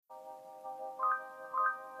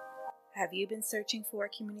Have you been searching for a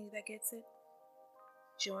community that gets it?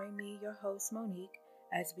 Join me, your host Monique,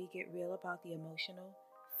 as we get real about the emotional,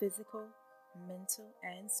 physical, mental,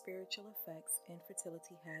 and spiritual effects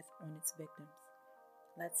infertility has on its victims.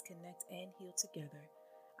 Let's connect and heal together.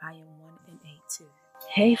 I am one in eight too.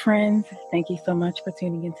 Hey friends, thank you so much for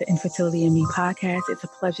tuning into Infertility and Me podcast. It's a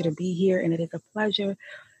pleasure to be here, and it is a pleasure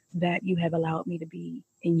that you have allowed me to be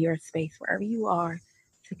in your space wherever you are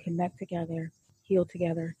to connect together, heal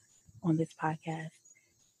together on this podcast.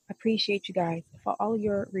 Appreciate you guys for all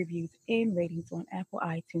your reviews and ratings on Apple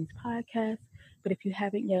iTunes podcast. But if you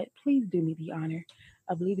haven't yet, please do me the honor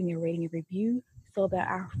of leaving a rating and review so that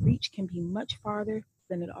our reach can be much farther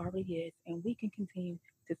than it already is, and we can continue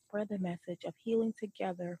to spread the message of healing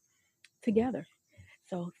together.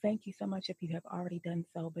 So thank you so much if you have already done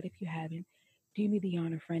so. But if you haven't, do me the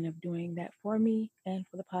honor, friend, of doing that for me and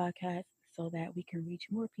for the podcast so that we can reach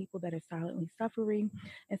more people that are silently suffering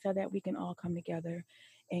and so that we can all come together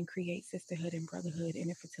and create sisterhood and brotherhood in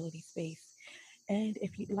a fertility space. And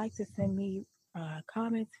if you'd like to send me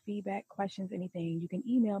comments, feedback, questions, anything, you can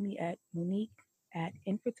email me at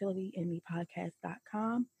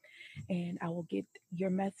Monique@infertilityandmepodcast.com, and I will get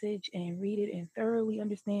your message and read it and thoroughly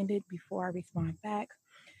understand it before I respond back.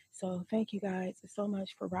 So thank you guys so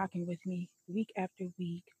much for rocking with me week after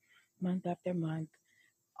week, month after month,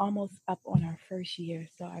 almost up on our first year.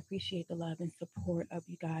 So I appreciate the love and support of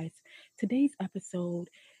you guys. Today's episode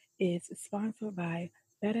is sponsored by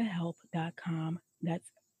BetterHelp.com. That's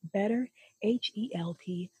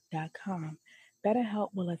BetterHelp.com. BetterHelp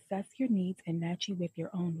will assess your needs and match you with your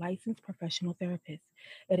own licensed professional therapist.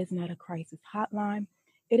 It is not a crisis hotline.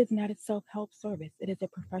 It is not a self-help service. It is a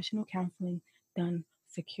professional counseling done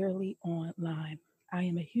securely online. I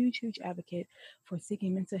am a huge advocate for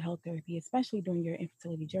seeking mental health therapy, especially during your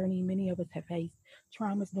infertility journey. Many of us have faced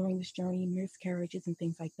traumas during this journey, miscarriages, and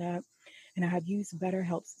things like that. And I have used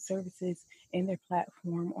BetterHelp's services in their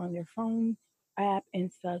platform on their phone app and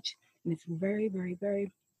such. And it's very,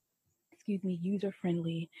 user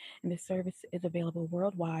friendly. And the service is available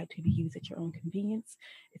worldwide to be used at your own convenience.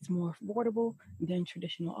 It's more affordable than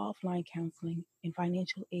traditional offline counseling, and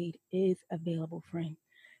financial aid is available, friend.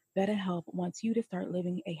 BetterHelp wants you to start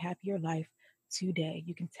living a happier life today.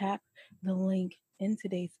 You can tap the link in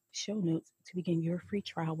today's show notes to begin your free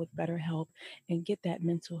trial with BetterHelp and get that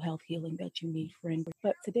mental health healing that you need, friend.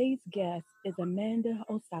 But today's guest is Amanda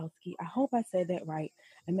Osowski. I hope I said that right.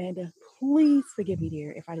 Amanda, please forgive me,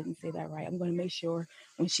 dear, if I didn't say that right. I'm going to make sure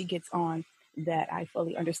when she gets on that I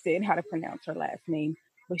fully understand how to pronounce her last name.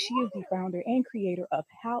 But she is the founder and creator of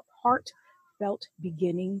Heartfelt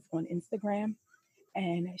Beginnings on Instagram,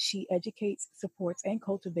 and she educates, supports, and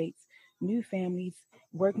cultivates new families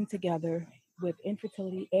working together with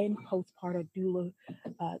infertility and postpartum doula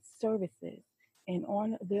services. And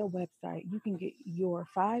on their website, you can get your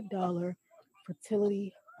 $5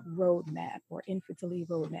 fertility roadmap or infertility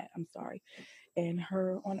roadmap. I'm sorry. And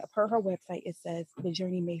per her website, it says the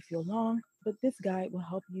journey may feel long, but this guide will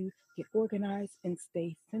help you get organized and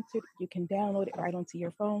stay centered. You can download it right onto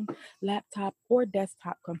your phone, laptop, or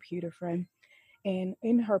desktop computer, friend. And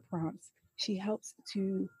in her prompts, she helps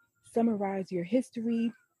to summarize your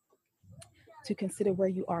history, to consider where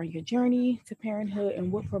you are in your journey to parenthood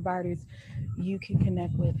and what providers you can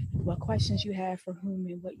connect with, what questions you have for whom,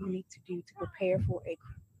 and what you need to do to prepare for a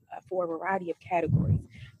variety of categories.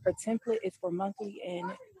 Her template is for monthly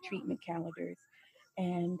and treatment calendars.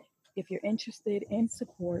 And if you're interested in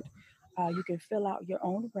support, you can fill out your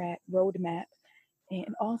own roadmap,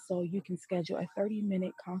 and also you can schedule a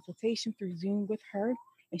 30-minute consultation through Zoom with her,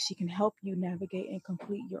 and she can help you navigate and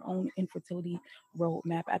complete your own infertility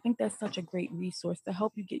roadmap. I think that's such a great resource to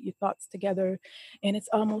help you get your thoughts together. And it's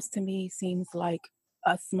almost, to me, seems like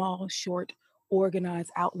a small, short,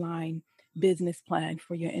 organized outline business plan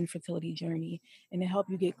for your infertility journey, and to help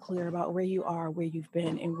you get clear about where you are, where you've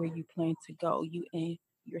been, and where you plan to go, you and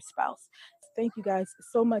your spouse. Thank you guys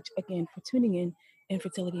so much again for tuning in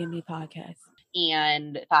Infertility and Me podcast.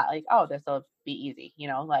 And thought like, oh, this will be easy,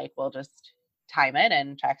 like we'll just time it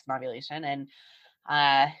and track some ovulation. And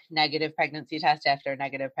negative pregnancy test after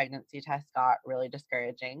negative pregnancy test got really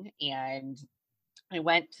discouraging. And I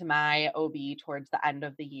went to my OB towards the end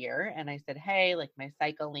of the year and I said, hey, like my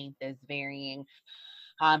cycle length is varying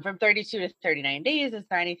from 32 to 39 days. Is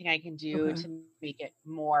there anything I can do to make it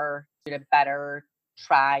more, to better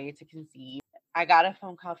try to conceive? I got a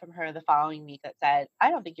phone call from her the following week that said, I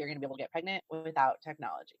don't think you're going to be able to get pregnant without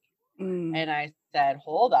technology. And I said,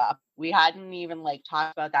 hold up. We hadn't even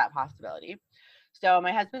talked about that possibility. So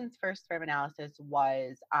my husband's first sperm analysis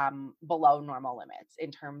was below normal limits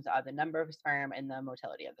in terms of the number of sperm and the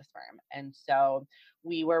motility of the sperm. And so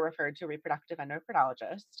we were referred to a reproductive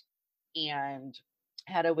endocrinologist and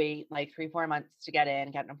had to wait like 3-4 months to get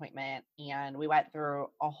an appointment. And we went through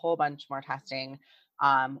a whole bunch more testing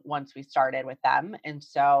once we started with them. And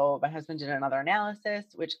so my husband did another analysis,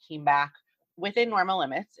 which came back within normal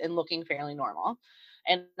limits and looking fairly normal.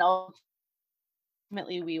 And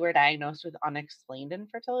ultimately, we were diagnosed with unexplained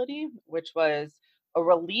infertility, which was a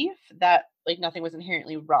relief that like nothing was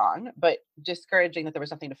inherently wrong, but discouraging that there was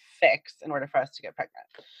something to fix in order for us to get pregnant.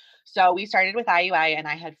 So we started with IUI, and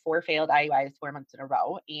I had 4 failed IUIs 4 months in a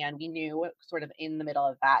row. And we knew sort of in the middle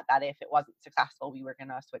of that if it wasn't successful, we were going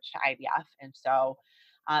to switch to IVF. And so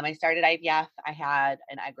I started IVF. I had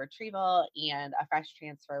an egg retrieval and a fresh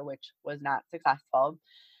transfer, which was not successful.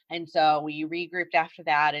 And so we regrouped after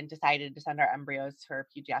that and decided to send our embryos for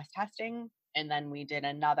PGS testing. And then we did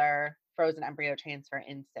another frozen embryo transfer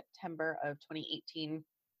in September of 2018,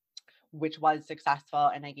 which was successful.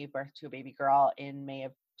 And I gave birth to a baby girl in May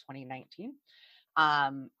of 2019.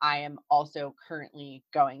 I am also currently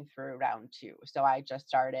going through round 2. So I just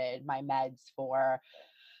started my meds for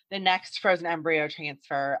the next frozen embryo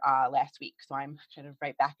transfer last week. So I'm kind of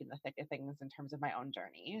right back in the thick of things in terms of my own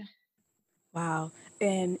journey. Wow.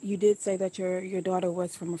 And you did say that your daughter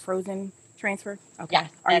was from a frozen transfer? Okay.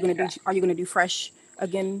 Yes, that's correct. Are you gonna do fresh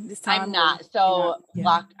again this time? I'm Or not. you're not? So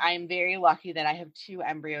Yeah. I'm very lucky that I have 2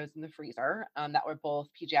 embryos in the freezer that were both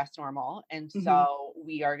PGS normal. And Mm-hmm. so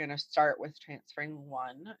we are going to start with transferring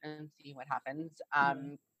one and see what happens. Yeah.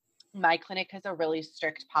 My clinic has a really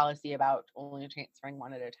strict policy about only transferring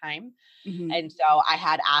one at a time. Mm-hmm. And so I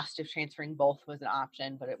had asked if transferring both was an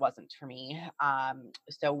option, but it wasn't for me.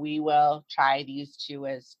 So we will try these 2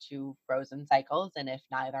 as 2 frozen cycles. And if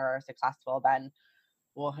neither are successful, then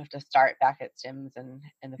we'll have to start back at stims and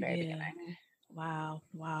in the very Yeah. beginning. Wow.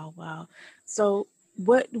 Wow. Wow. So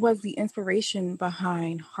what was the inspiration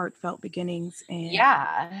behind Heartfelt Beginnings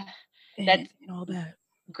Yeah, that's and all that?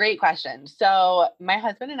 great question. So my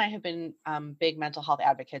husband and I have been big mental health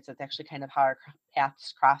advocates. That's actually kind of how our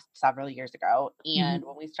paths crossed several years ago. Mm-hmm. And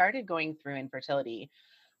when we started going through infertility,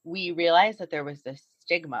 we realized that there was this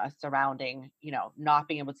stigma surrounding, not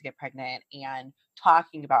being able to get pregnant and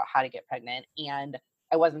talking about how to get pregnant. And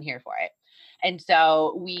I wasn't here for it. And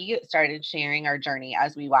so we started sharing our journey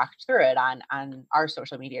as we walked through it on our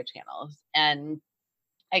social media channels. And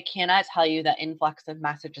I cannot tell you the influx of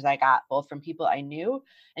messages I got, both from people I knew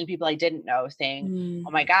and people I didn't know, saying, Mm.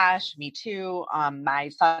 "Oh my gosh, me too. My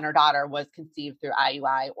son or daughter was conceived through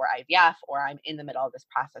IUI or IVF, or I'm in the middle of this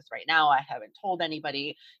process right now. I haven't told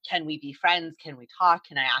anybody. Can we be friends? Can we talk?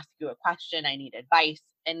 Can I ask you a question? I need advice."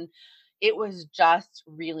 And it was just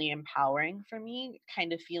really empowering for me,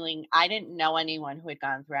 kind of feeling I didn't know anyone who had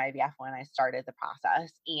gone through IVF when I started the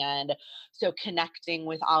process. And so connecting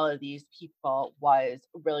with all of these people was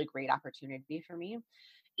a really great opportunity for me.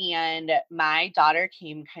 And my daughter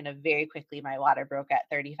came kind of very quickly. My water broke at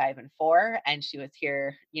 35 and 4, and she was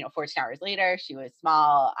here, 14 hours later. She was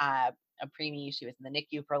small, a preemie. She was in the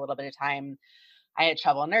NICU for a little bit of time. I had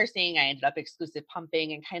trouble nursing. I ended up exclusive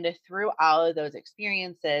pumping, and kind of through all of those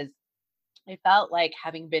experiences, I felt like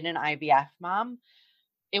having been an IVF mom,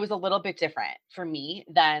 it was a little bit different for me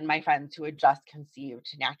than my friends who had just conceived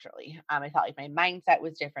naturally. I felt like my mindset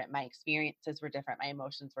was different, my experiences were different, my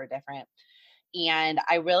emotions were different. And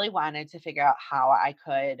I really wanted to figure out how I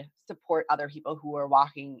could support other people who were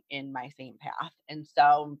walking in my same path. And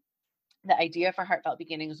so the idea for Heartfelt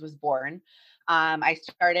Beginnings was born. I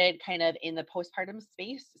started kind of in the postpartum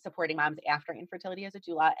space, supporting moms after infertility as a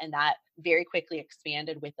doula, and that very quickly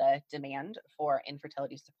expanded with the demand for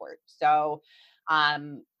infertility support. So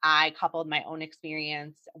I coupled my own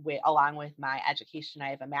experience along with my education.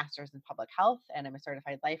 I have a master's in public health and I'm a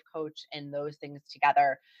certified life coach, and those things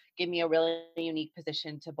together give me a really unique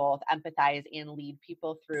position to both empathize and lead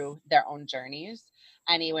people through their own journeys,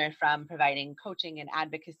 anywhere from providing coaching and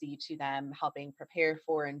advocacy to them helping prepare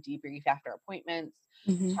for and debrief after appointments,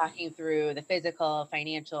 Mm-hmm. talking through the physical,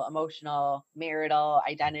 financial, emotional, marital,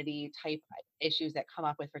 identity type issues that come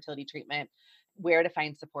up with fertility treatment, where to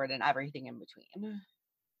find support, and everything in between.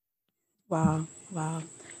 Wow. Wow.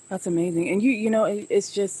 That's amazing. And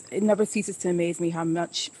it's just, it never ceases to amaze me how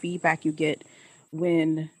much feedback you get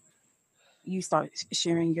when you start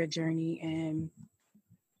sharing your journey. And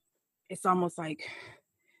it's almost like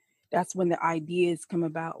that's when the ideas come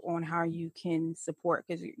about on how you can support.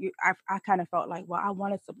 Because I kind of felt like, well, I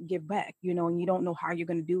want to give back, and you don't know how you're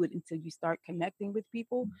going to do it until you start connecting with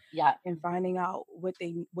people Yeah, and finding out what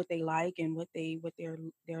they like and what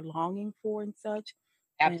they're longing for and such.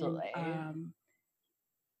 And absolutely.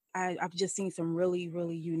 I've just seen some really,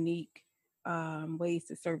 really unique ways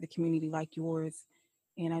to serve the community like yours.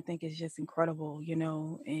 And I think it's just incredible,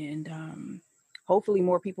 and hopefully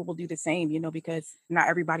more people will do the same, because not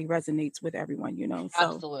everybody resonates with everyone, so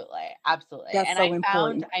Absolutely, absolutely, that's and so I found,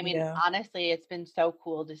 important. I mean, Yeah. honestly, it's been so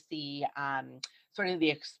cool to see, sort of the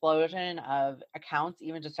explosion of accounts,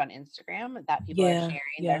 even just on Instagram, that people are Yeah. sharing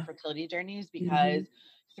their Yeah. fertility journeys, because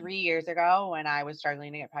Hmm. 3 years ago, when I was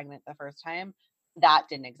struggling to get pregnant the first time, that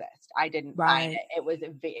didn't exist. I didn't find Right.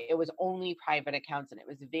 it. It was only private accounts, and it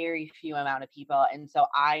was very few amount of people, and so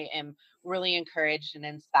I am really encouraged and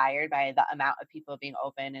inspired by the amount of people being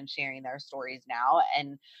open and sharing their stories now,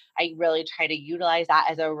 and I really try to utilize that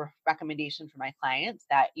as a recommendation for my clients,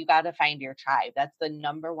 that you got to find your tribe. That's the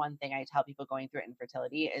number one thing I tell people going through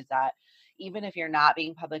infertility, is that even if you're not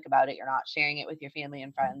being public about it, you're not sharing it with your family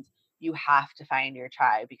and friends, you have to find your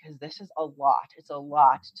tribe, because this is a lot. It's a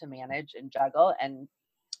lot to manage and juggle. And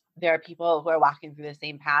there are people who are walking through the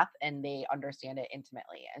same path and they understand it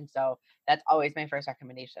intimately. And so that's always my first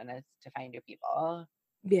recommendation, is to find your people.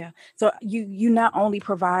 Yeah. So you not only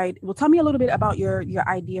provide, well, tell me a little bit about your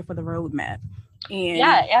idea for the roadmap and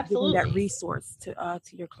Yeah, giving that absolutely. resource to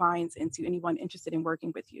your clients and to anyone interested in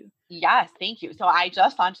working with you. Yes, thank you. So I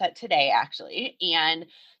just launched that today, actually, and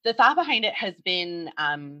the thought behind it has been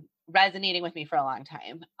resonating with me for a long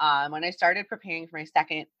time. When I started preparing for my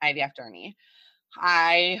second IVF journey,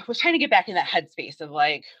 I was trying to get back in that headspace of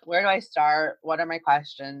like, where do I start? What are my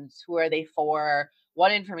questions? Who are they for?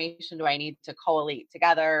 What information do I need to collate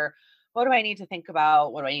together? What do I need to think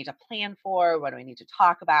about? What do I need to plan for? What do I need to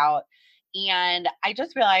talk about? And I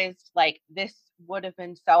just realized, like, this would have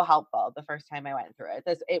been so helpful the first time I went through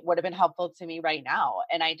it. It would have been helpful to me right now.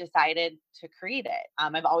 And I decided to create it.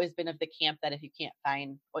 I've always been of the camp that if you can't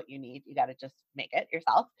find what you need, you got to just make it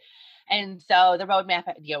yourself. And so the roadmap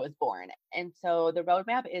idea was born. And so the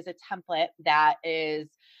roadmap is a template that is,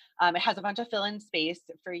 it has a bunch of fill in space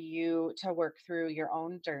for you to work through your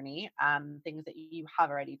own journey, things that you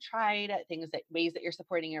have already tried, things that ways that you're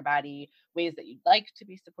supporting your body, ways that you'd like to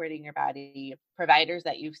be supporting your body, providers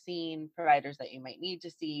that you've seen, providers that you might need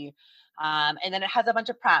to see. And then it has a bunch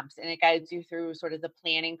of prompts, and it guides you through sort of the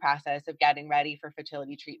planning process of getting ready for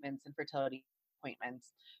fertility treatments and fertility appointments.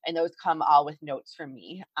 And those come all with notes from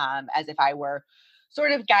me, as if I were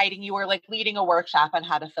sort of guiding you or like leading a workshop on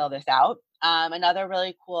how to fill this out. Another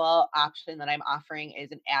really cool option that I'm offering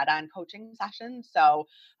is an add-on coaching session. So,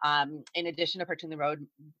 in addition to purchasing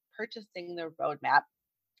the roadmap,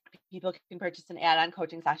 people can purchase an add-on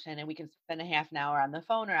coaching session, and we can spend a half an hour on the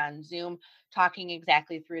phone or on Zoom talking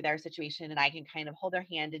exactly through their situation, and I can kind of hold their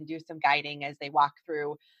hand and do some guiding as they walk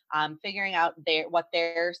through, figuring out what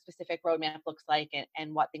their specific roadmap looks like,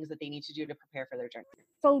 and what things that they need to do to prepare for their journey.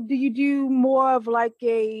 So do you do more of like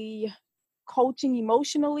a coaching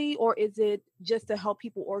emotionally, or is it just to help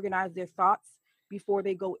people organize their thoughts before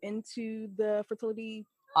they go into the fertility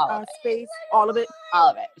All of it. space? All of it? All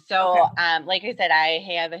of it. Okay. So, like I said, I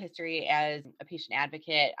have a history as a patient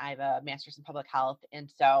advocate. I have a master's in public health.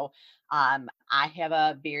 And so I have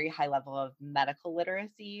a very high level of medical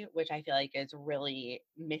literacy, which I feel like is really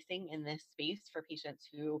missing in this space for patients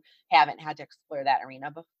who haven't had to explore that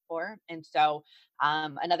arena before. And so,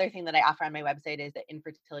 another thing that I offer on my website is the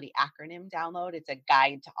infertility acronym download. It's a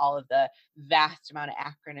guide to all of the vast amount of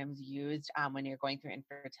acronyms used when you're going through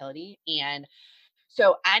infertility. And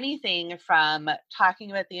so anything from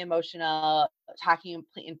talking about the emotional,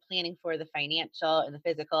 and planning for the financial and the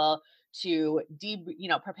physical, to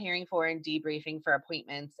preparing for and debriefing for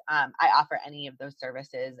appointments, I offer any of those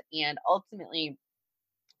services. And ultimately,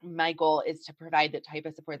 my goal is to provide the type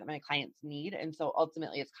of support that my clients need. And so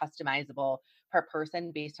ultimately, it's customizable per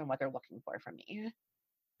person based on what they're looking for from me.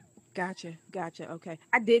 Gotcha. Gotcha. Okay.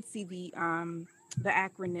 I did see the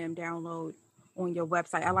acronym download on your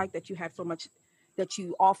website. I like that you have so much that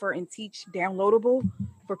you offer and teach downloadable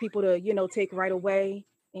for people to, take right away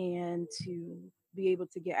and to be able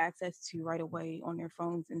to get access to right away on their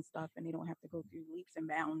phones and stuff, and they don't have to go through leaps and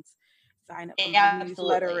bounds, sign up for my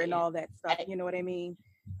newsletter and Absolutely. all that stuff. You know what I mean?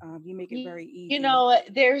 You make it Y very you easy. know,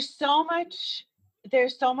 there's so much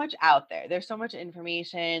out there. There's so much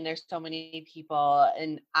information, there's so many people,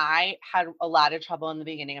 and I had a lot of trouble in the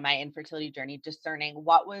beginning of my infertility journey discerning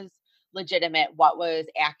what was legitimate, what was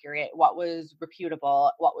accurate, what was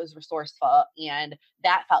reputable, what was resourceful, and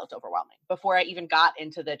that felt overwhelming before I even got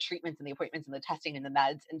into the treatments and the appointments and the testing and the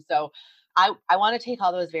meds. And so I wanna take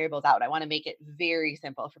all those variables out. I wanna make it very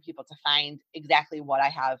simple for people to find exactly what I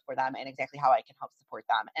have for them and exactly how I can help support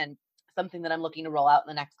them. And something that I'm looking to roll out in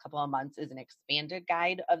the next couple of months is an expanded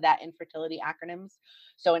guide of that infertility acronyms.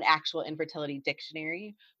 So an actual infertility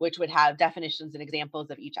dictionary, which would have definitions and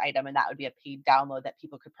examples of each item. And that would be a paid download that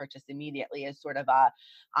people could purchase immediately as sort of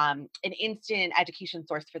an instant education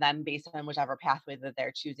source for them based on whichever pathway that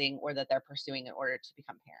they're choosing or that they're pursuing in order to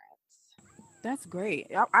become parents. That's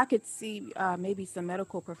great. I could see maybe some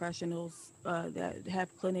medical professionals that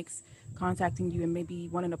have clinics contacting you and maybe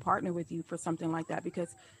wanting to partner with you for something like that,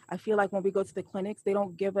 because I feel like when we go to the clinics, they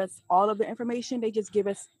don't give us all of the information. They just give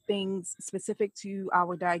us things specific to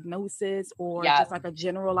our diagnosis or Yeah, just like a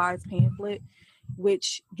generalized pamphlet,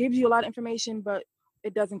 which gives you a lot of information, but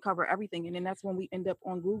it doesn't cover everything. And then that's when we end up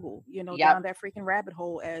on Google, yep, down that freaking rabbit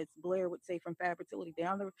hole, as Blair would say from Fab Fertility,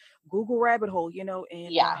 down the Google rabbit hole,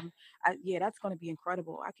 and yeah. yeah, that's going to be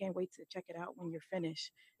incredible. I can't wait to check it out when you're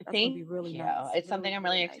finished. That's going to Thank be really you. nice. It's something Really, I'm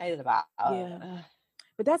really really nice. excited about. Yeah.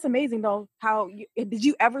 But that's amazing though. Did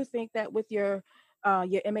you ever think that with your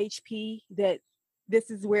MHP that this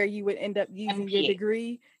is where you would end up using your MP.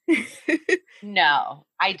 degree? No,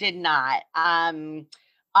 I did not.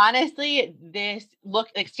 Honestly, this look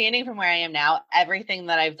like standing from where I am now, everything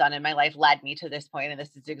that I've done in my life led me to this point, and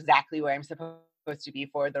this is exactly where I'm supposed to be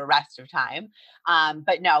for the rest of time.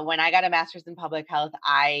 But no, when I got a master's in public health,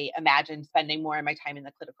 I imagined spending more of my time in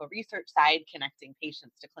the clinical research side, connecting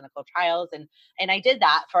patients to clinical trials, and I did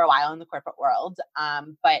that for a while in the corporate world.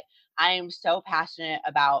 But I am so passionate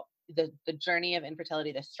about the journey of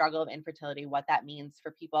infertility, the struggle of infertility, what that means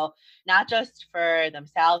for people, not just for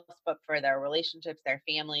themselves, but for their relationships, their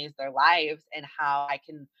families, their lives, and how I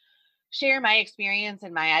can share my experience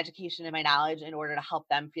and my education and my knowledge in order to help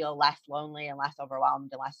them feel less lonely and less overwhelmed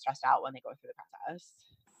and less stressed out when they go through the process.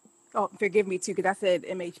 Oh, forgive me too, because I said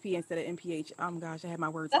MHP instead of MPH. Gosh, I had my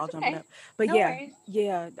words all That's jumping okay. up. But No yeah, worries.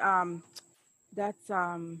 yeah, that's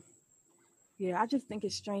yeah, I just think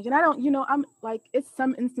it's strange. And I don't, I'm like, it's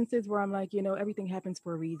some instances where I'm like, everything happens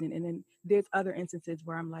for a reason. And then there's other instances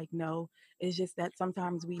where I'm like, no, it's just that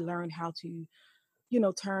sometimes we learn how to,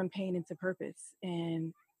 turn pain into purpose.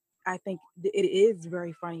 And I think it is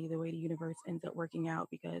very funny the way the universe ends up working out,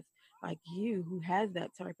 because like you, who has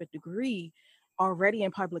that type of degree already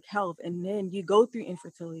in public health, and then you go through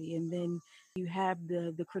infertility, and then you have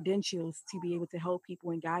the credentials to be able to help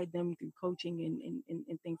people and guide them through coaching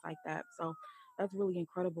and things like that. So that's really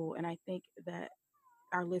incredible. And I think that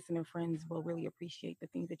our listener friends will really appreciate the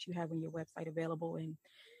things that you have on your website available,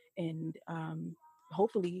 and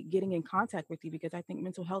hopefully getting in contact with you, because I think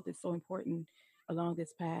mental health is so important along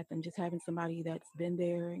this path, and just having somebody that's been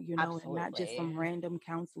there, and not just Absolutely. some random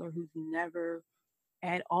counselor who's never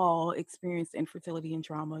at all experienced infertility and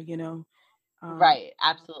trauma. Um, Right,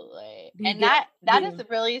 absolutely. do you And get, that is yeah.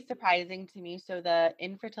 really surprising to me. So the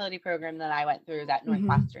infertility program that I went through is at Hmm.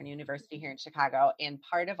 Northwestern University here in Chicago, and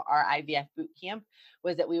part of our IVF boot camp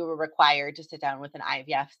was that we were required to sit down with an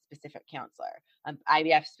IVF specific counselor,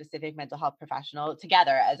 IVF specific mental health professional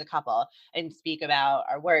together as a couple and speak about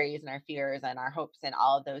our worries and our fears and our hopes and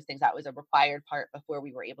all of those things. That was a required part before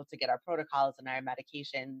we were able to get our protocols and our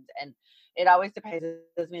medications. And it always surprises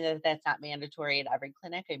me that that's not mandatory at every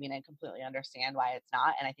clinic. I mean, I completely understand why it's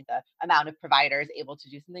not. And I think the amount of providers able to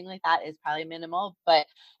do something like that is probably minimal. But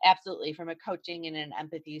absolutely, from a coaching and an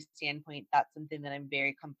empathy standpoint, that's something that I'm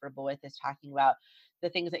very comfortable with, is talking about the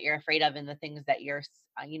things that you're afraid of and the things that you're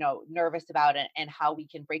nervous about, and how we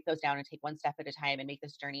can break those down and take one step at a time and make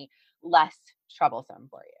this journey less troublesome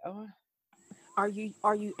for you.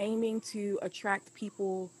 Are you aiming to attract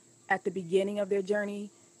people at the beginning of their journey?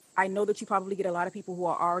 I know that you probably get a lot of people who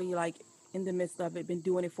are already like in the midst of it, been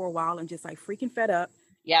doing it for a while and just like freaking fed up.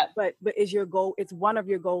 Yep. But is your goal, it's one of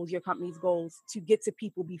your goals, your company's goals, to get to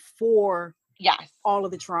people before Yes. all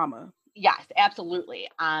of the trauma? Yes, absolutely.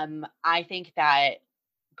 I think that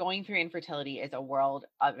going through infertility is a world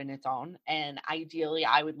of in its own. And ideally,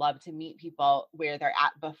 I would love to meet people where they're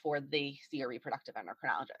at before they see a reproductive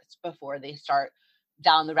endocrinologist, before they start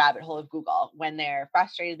down the rabbit hole of Google. When they're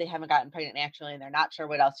frustrated, they haven't gotten pregnant naturally, and they're not sure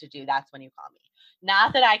what else to do, that's when you call me.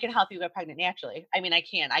 Not that I can help you get pregnant naturally. I mean, I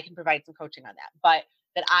can provide some coaching on that, but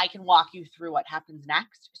that I can walk you through what happens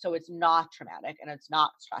next. So it's not traumatic and it's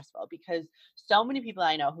not stressful, because so many people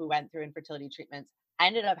I know who went through infertility treatments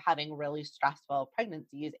ended up having really stressful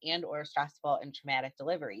pregnancies and or stressful and traumatic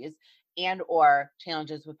deliveries and or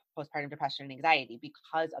challenges with postpartum depression and anxiety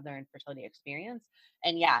because of their infertility experience.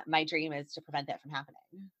 And yeah, my dream is to prevent that from happening.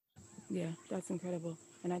 Yeah, that's incredible.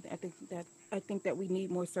 And I think that we need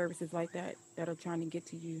more services like that are trying to get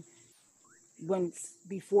to you once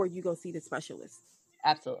before you go see the specialist.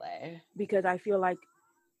 Absolutely. Because I feel like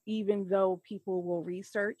even though people will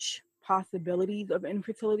research possibilities of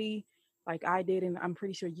infertility, like I did, and I'm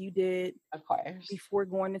pretty sure you did, Of course. before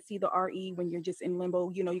going to see the RE when you're just in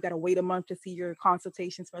limbo. You got to wait a month to see your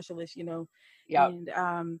consultation specialist, Yep.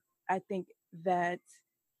 and I think that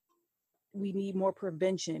we need more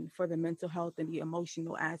prevention for the mental health and the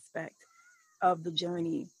emotional aspect of the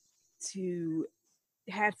journey, to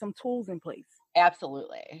have some tools in place.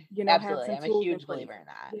 Absolutely. Have Absolutely. some I'm a tools in huge place. believer in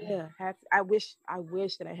that. Yeah, I wish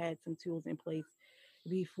that I had some tools in place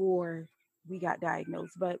before we got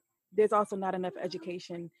diagnosed. But there's also not enough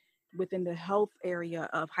education within the health area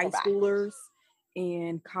of high Correct. schoolers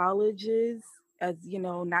and colleges, as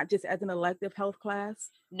not just as an elective health class.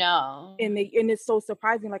 No. And it's so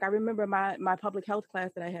surprising. Like I remember my public health class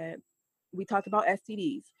that I had, we talked about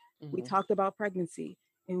STDs, we Mhm. talked about pregnancy,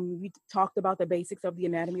 and we talked about the basics of the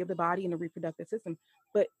anatomy of the body and the reproductive system,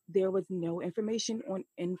 but there was no information on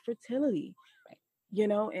infertility. Right.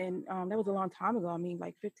 And that was a long time ago. I mean,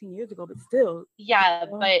 like 15 years ago, but still. Yeah,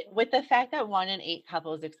 you know, but with the fact that 1 in 8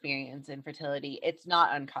 couples experience infertility, it's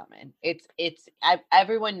not uncommon.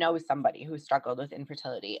 Everyone knows somebody who struggled with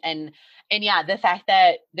infertility, and yeah, the fact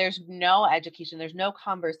that there's no education, there's no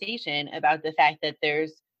conversation about the fact that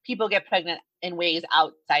there's people get pregnant in ways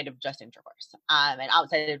outside of just intercourse, and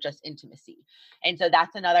outside of just intimacy. And so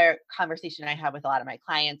that's another conversation I have with a lot of my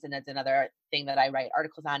clients, and that's another thing that I write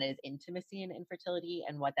articles on is intimacy and infertility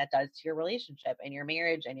and what that does to your relationship and your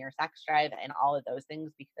marriage and your sex drive and all of those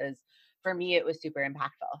things. Because for me, it was super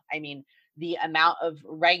impactful. I mean, the amount of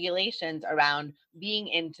regulations around being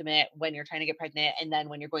intimate when you're trying to get pregnant and then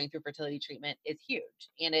when you're going through fertility treatment is huge.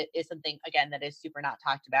 And it is something, again, that is super not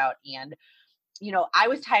talked about. And I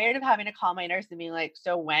was tired of having to call my nurse and being like,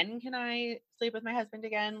 so when can I sleep with my husband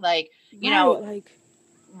again? Like, you right, know, like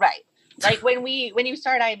right. Like when you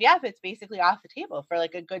start IVF, it's basically off the table for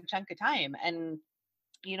like a good chunk of time. And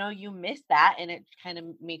you miss that and it kind of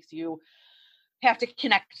makes you have to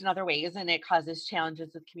connect in other ways and it causes challenges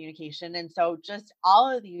with communication. And so just all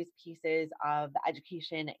of these pieces of the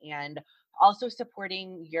education and also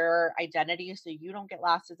supporting your identity so you don't get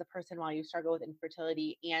lost as a person while you struggle with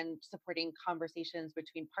infertility, and supporting conversations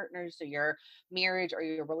between partners so your marriage or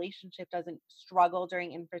your relationship doesn't struggle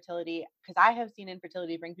during infertility, because I have seen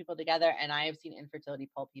infertility bring people together and I have seen infertility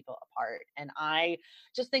pull people apart, and I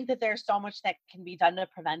just think that there's so much that can be done to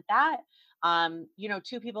prevent that.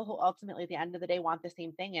 Two people who ultimately at the end of the day want the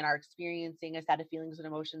same thing and are experiencing a set of feelings and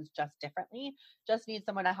emotions just differently, just need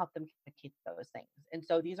someone to help them communicate those things. And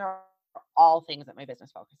so these are all things that my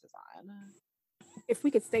business focuses on. if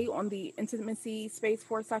we could stay on the intimacy space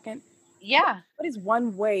for a second, what, Yeah. what is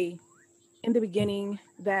one way in the beginning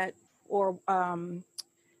that, or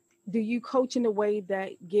do you coach in a way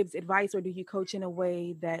that gives advice, or do you coach in a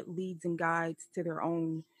way that leads and guides to their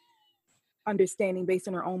own understanding based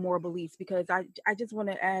on their own moral beliefs? Because I just want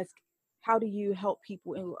to ask, how do you help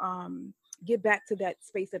people get back to that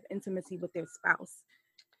space of intimacy with their spouse?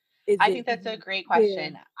 Is I it think that's a great yeah,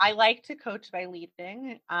 question. I like to coach by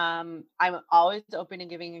leading. I'm always open to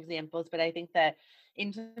giving examples, but I think that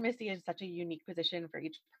intimacy is such a unique position for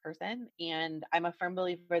each person. And I'm a firm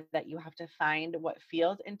believer that you have to find what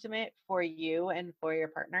feels intimate for you and for your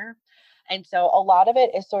partner. And so a lot of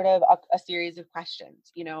it is sort of a series of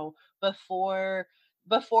questions,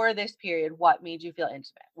 before this period, what made you feel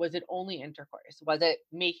intimate? Was it only intercourse? Was it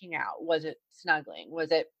making out? Was it snuggling?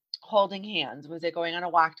 Was it holding hands? Was it going on a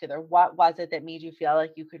walk together? What was it that made you feel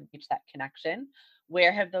like you could reach that connection?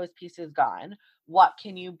 Where have those pieces gone? What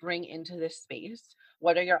can you bring into this space?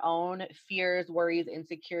 What are your own fears, worries,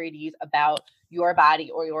 insecurities about your body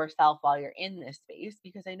or yourself while you're in this space?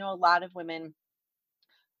 Because I know a lot of women,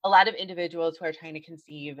 a lot of individuals who are trying to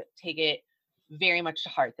conceive take it very much to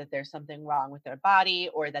heart that there's something wrong with their body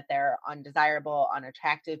or that they're undesirable,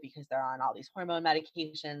 unattractive because they're on all these hormone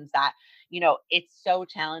medications, that it's so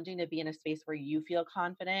challenging to be in a space where you feel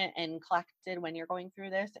confident and collected when you're going through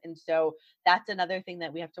this. And so that's another thing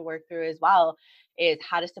that we have to work through as well, is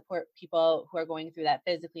how to support people who are going through that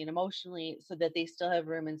physically and emotionally so that they still have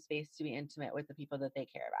room and space to be intimate with the people that they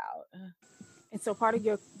care about. and so part of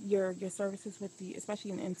your services with the,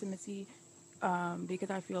 especially in intimacy,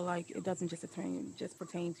 because I feel like it doesn't just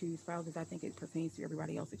pertain to spouses. I think it pertains to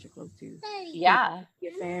everybody else that you're close to, Yeah.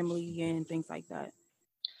 your family and things like that.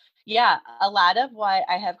 Yeah, a lot of what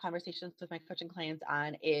I have conversations with my coaching clients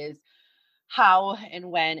on is how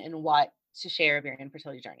and when and what to share of your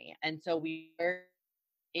infertility journey. And so we are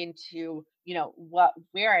into,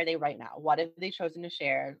 where are they right now? What have they chosen to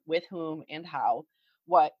share, with whom and how?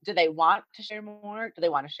 What do they want to share more? Do they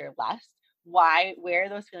want to share less? Why, where are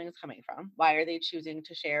those feelings coming from? Why are they choosing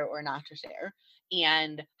to share or not to share?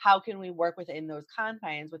 And how can we work within those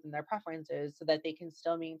confines, within their preferences, so that they can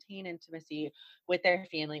still maintain intimacy with their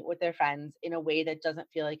family, with their friends, in a way that doesn't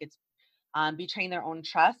feel like it's betraying their own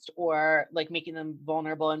trust or like making them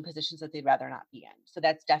vulnerable in positions that they'd rather not be in. So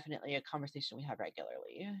that's definitely a conversation we have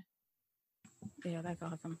regularly. Yeah, that's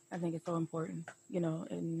awesome. I think it's so important,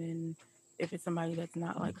 and then if it's somebody that's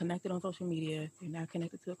not like connected on social media, they're not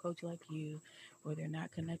connected to a coach like you, or they're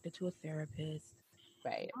not connected to a therapist.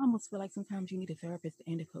 Right. I almost feel like sometimes you need a therapist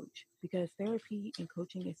and a coach, because therapy and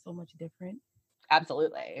coaching is so much different.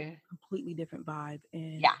 Absolutely. Completely different vibe,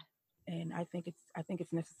 and Yeah. I think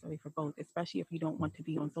it's necessary for both, especially if you don't want to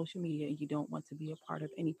be on social media and you don't want to be a part of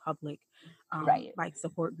any public Right. like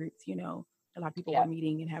support groups. A lot of people were Yep.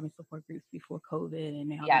 meeting and having support groups before COVID, and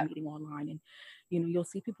now they're Yep. meeting online, and you'll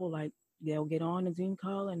see people like they'll get on a Zoom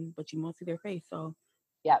call, and but you won't see their face. So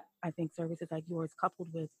Yep. I think services like yours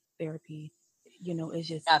coupled with therapy, is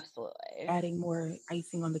just Absolutely. adding more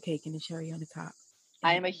icing on the cake and the cherry on the top.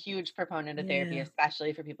 I And am a huge proponent of therapy, yeah.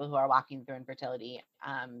 especially for people who are walking through infertility.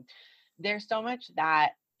 There's so much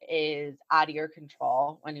that is out of your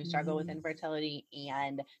control when you struggle with Mhm. infertility,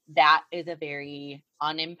 and that is a very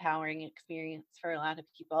unempowering experience for a lot of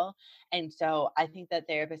people. And so I think that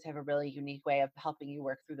therapists have a really unique way of helping you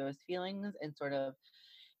work through those feelings and sort of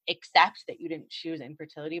accept that you didn't choose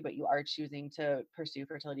infertility, but you are choosing to pursue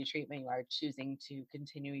fertility treatment. You are choosing to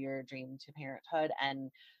continue your dream to parenthood.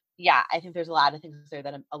 And yeah, I think there's a lot of things there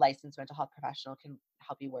that a licensed mental health professional can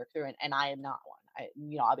help you work through. And I am not one.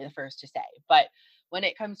 I'll be the first to say. But when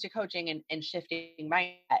it comes to coaching and shifting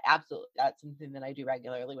mindset, absolutely, that's something that I do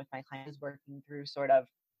regularly with my clients, is working through sort of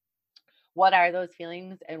what are those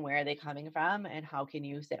feelings and where are they coming from, and how can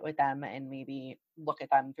you sit with them and maybe look at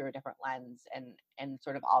them through a different lens, and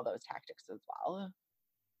sort of all those tactics as well.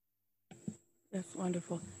 That's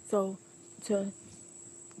wonderful. So, to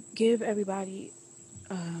give everybody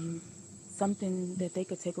something that they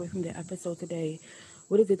could take away from the episode today,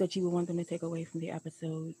 what is it that you would want them to take away from the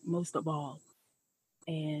episode most of all,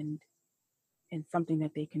 and something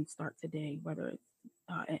that they can start today, whether it's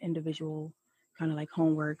an individual kind of like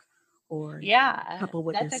homework, or Yeah, couple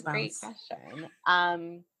with their that's a great spouse? question.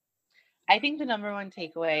 I think the number one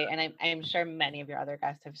takeaway, and I'm sure many of your other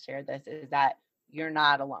guests have shared this, is that you're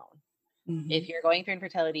not alone. Mm-hmm. If you're going through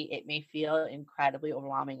infertility, it may feel incredibly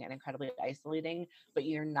overwhelming and incredibly isolating, but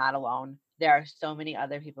you're not alone. There are so many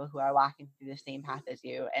other people who are walking through the same path as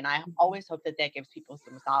you. And I always hope that that gives people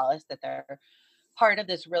some solace, that they're part of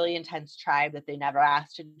this really intense tribe that they never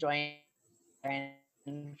asked to join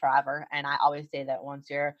in forever. And I always say that once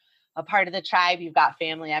you're a part of the tribe, you've got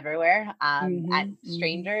family everywhere, Mm-hmm. and Mm-hmm.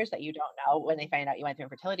 strangers that you don't know, when they find out you went through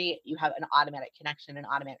infertility, you have an automatic connection, an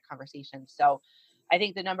automatic conversation. So I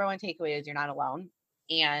think the number one takeaway is you're not alone.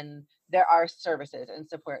 And there are services and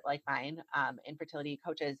support like mine, infertility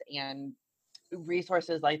coaches and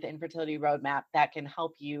resources like the Infertility Roadmap that can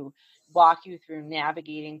help you walk you through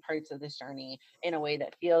navigating parts of this journey in a way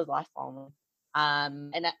that feels less lonely.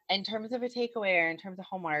 And in terms of a takeaway, or in terms of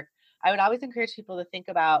homework, I would always encourage people to think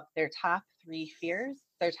about their top 3 fears,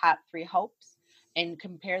 their top 3 hopes, and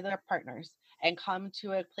compare their partners, and come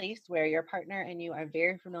to a place where your partner and you are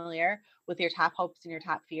very familiar with your top hopes and your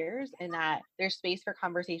top fears, and that there's space for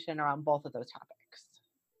conversation around both of those topics.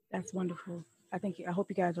 That's wonderful. I hope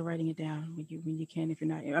you guys are writing it down when you can. If you're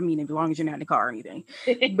not, I mean, as long as you're not in the car or anything.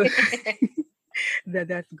 But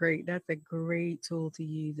that's great. That's a great tool to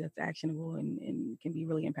use. That's actionable, and can be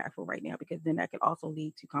really impactful right now, because then that could also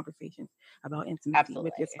lead to conversations about intimacy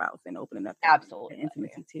with your Absolutely. spouse and opening up that Absolutely.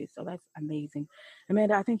 intimacy too. So that's amazing.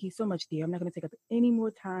 Amanda, I thank you so much, dear. I'm not going to take up any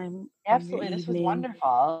more time from your Absolutely. This was evening.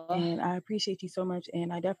 wonderful. And I appreciate you so much.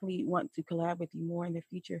 And I definitely want to collab with you more in the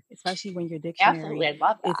future, especially when your Absolutely. dictionary I'd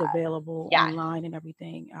love is that. available Yes. online and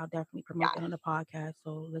everything. I'll definitely promote that Yes. on the podcast,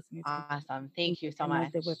 so listeners Awesome. can Thank you get so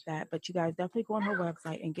much. connected with that. But you guys definitely go on her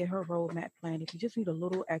website and get her roadmap plan. If you just need a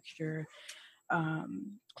little extra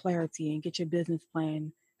clarity, and get your business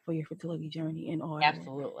plan for your fertility journey in order.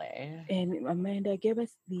 Absolutely. And Amanda, give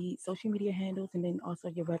us the social media handles and then also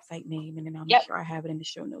your website name, and then I'll make Yep. sure I have it in the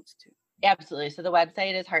show notes too. Absolutely. So the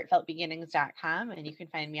website is heartfeltbeginnings.com, and you can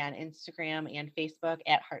find me on Instagram and Facebook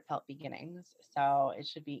at Heartfelt Beginnings. So it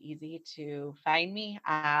should be easy to find me.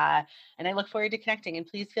 And I look forward to connecting. And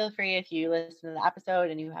please feel free, if you listen to the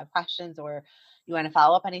episode and you have questions, or you want to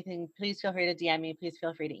follow up on anything, please feel free to DM me. Please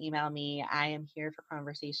feel free to email me. I am here for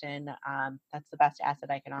conversation. That's the best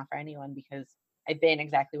asset I can offer anyone, because I've been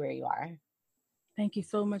exactly where you are. Thank you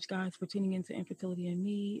so much, guys, for tuning into Infertility and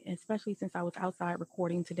Me, especially since I was outside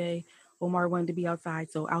recording today. Omar wanted to be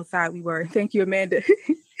outside, so outside we were. Thank you, Amanda.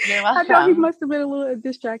 You're I know he welcome. must have been a little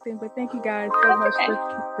distracting, but thank you guys so That's much okay.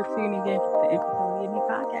 for tuning in to Infertility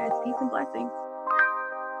Peace and blessings.